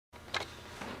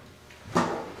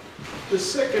The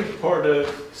second part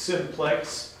of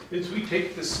Simplex is we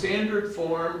take the standard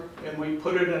form and we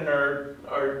put it in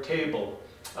our table.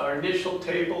 Our initial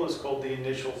table is called the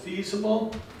initial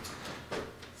feasible.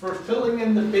 For filling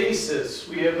in the basis,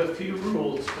 we have a few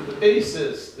rules. For the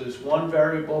basis, there's one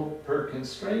variable per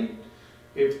constraint.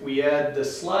 If we add the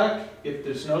slack, if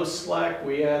there's no slack,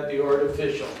 we add the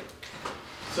artificial.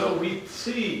 So we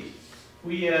see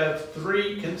we have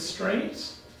 3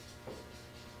 constraints.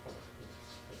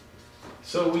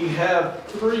 So we have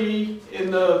 3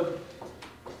 in the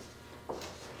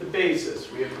basis.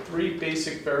 We have 3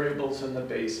 basic variables in the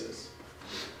basis.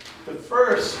 The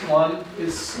first one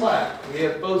is slack. We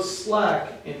have both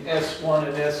slack in S1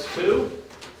 and S2.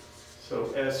 So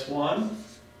S1,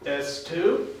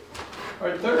 S2.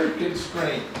 Our third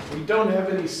constraint, we don't have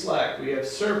any slack. We have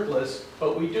surplus,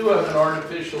 but we do have an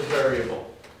artificial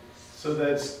variable. So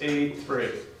that's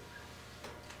A3.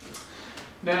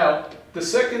 Now, the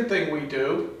second thing we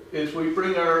do is we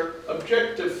bring our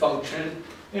objective function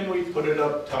and we put it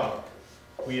up top.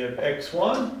 We have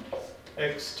x1,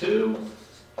 x2,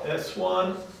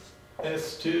 s1,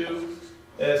 s2,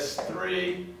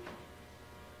 s3,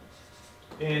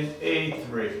 and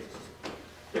a3.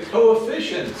 The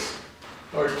coefficients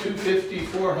are 250,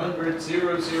 400,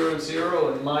 0, 0,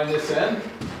 0, and minus n.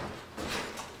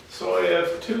 So I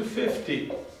have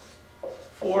 250,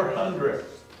 400,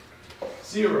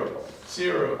 0,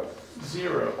 0,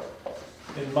 0,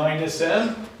 and minus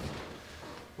n.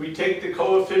 We take the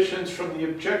coefficients from the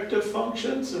objective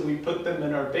functions and we put them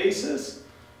in our basis.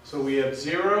 So we have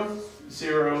 0,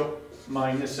 0,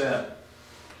 minus n.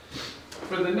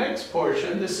 For the next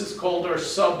portion, this is called our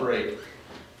subrate.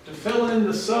 To fill in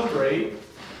the subrate,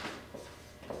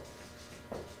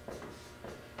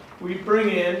 we bring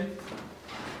in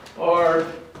our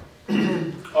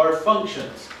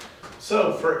functions.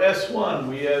 So for S1,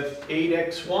 we have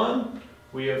 8x1,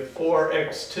 we have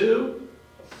 4x2,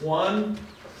 1,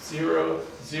 0,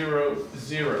 0,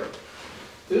 0.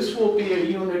 This will be a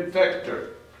unit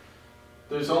vector.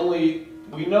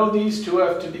 We know these two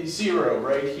have to be 0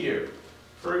 right here.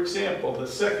 For example, the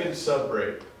second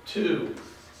subrate, 2,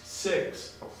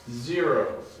 6, 0,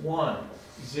 1,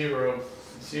 0,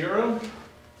 0.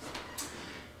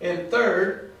 And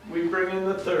third, we bring in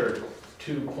the third,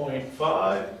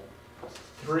 2.5,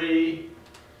 3,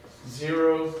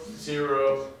 0,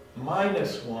 0,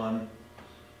 minus 1,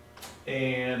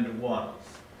 and 1.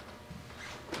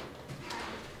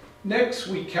 Next,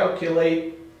 we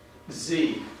calculate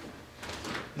z.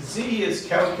 Z is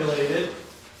calculated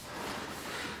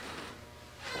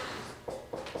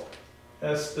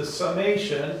as the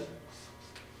summation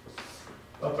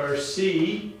of our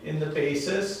c in the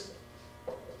basis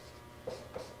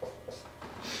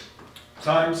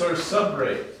times our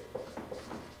subrate.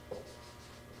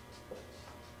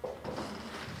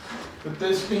 What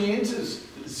this means is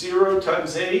 0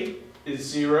 times 8 is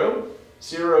 0,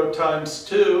 0 times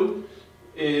 2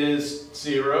 is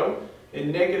 0,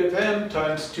 and negative m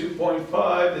times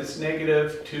 2.5 is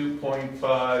negative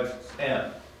 2.5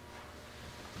 m.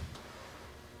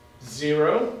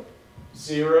 0,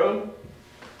 0,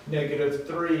 negative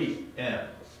 3 m.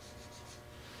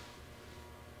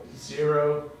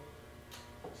 0,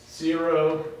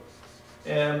 0,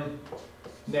 m,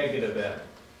 negative m.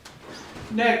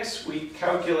 Next, we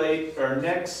calculate our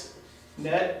next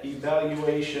net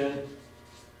evaluation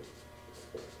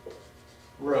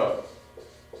row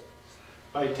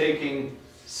by taking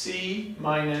c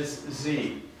minus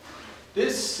z.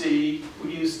 This c,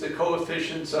 we use the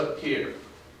coefficients up here.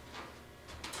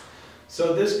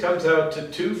 So this comes out to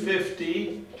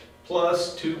 250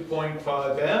 plus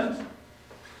 2.5m.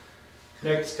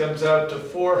 Next comes out to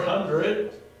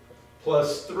 400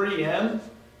 plus 3m.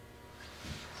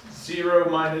 0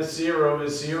 minus 0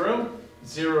 is 0.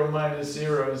 0 minus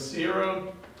 0 is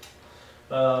 0.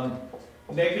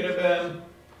 Negative m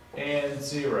and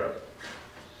 0.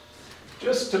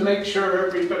 Just to make sure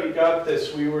everybody got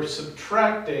this, we were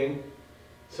subtracting,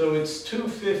 so it's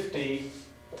 250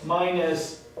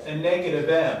 minus a negative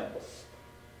m.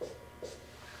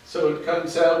 So it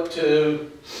comes out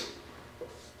to,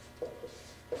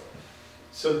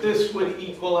 so this would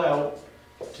equal out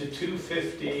to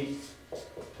 250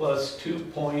 plus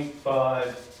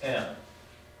 2.5 m.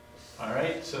 All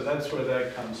right, so that's where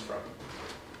that comes from.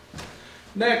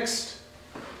 Next,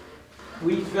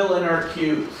 we fill in our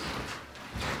q's.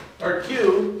 Our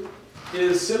q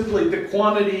is simply the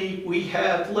quantity we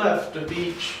have left of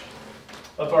each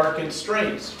of our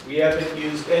constraints. We haven't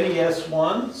used any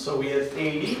S1, so we have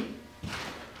 80.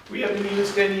 We haven't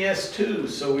used any S2,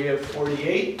 so we have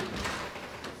 48.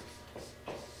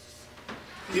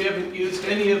 We haven't used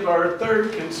any of our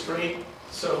third constraint,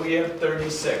 so we have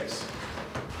 36.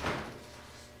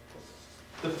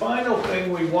 The final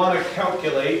thing we want to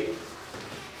calculate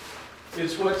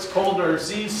is what's called our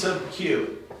Z sub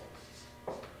Q,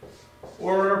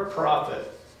 or our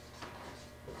profit.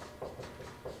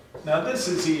 Now this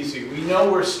is easy. We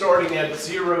know we're starting at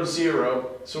 0, 0,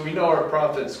 so we know our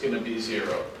profit's going to be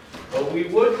 0. But we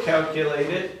would calculate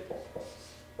it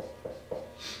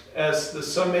as the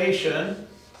summation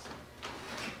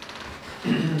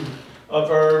of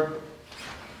our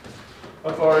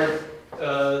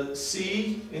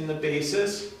C in the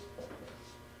basis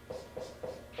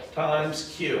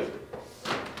times Q.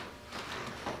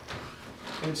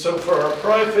 And so for our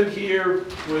profit here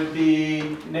would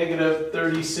be negative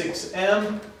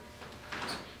 36M.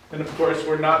 And of course,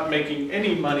 we're not making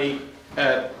any money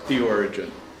at the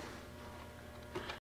origin.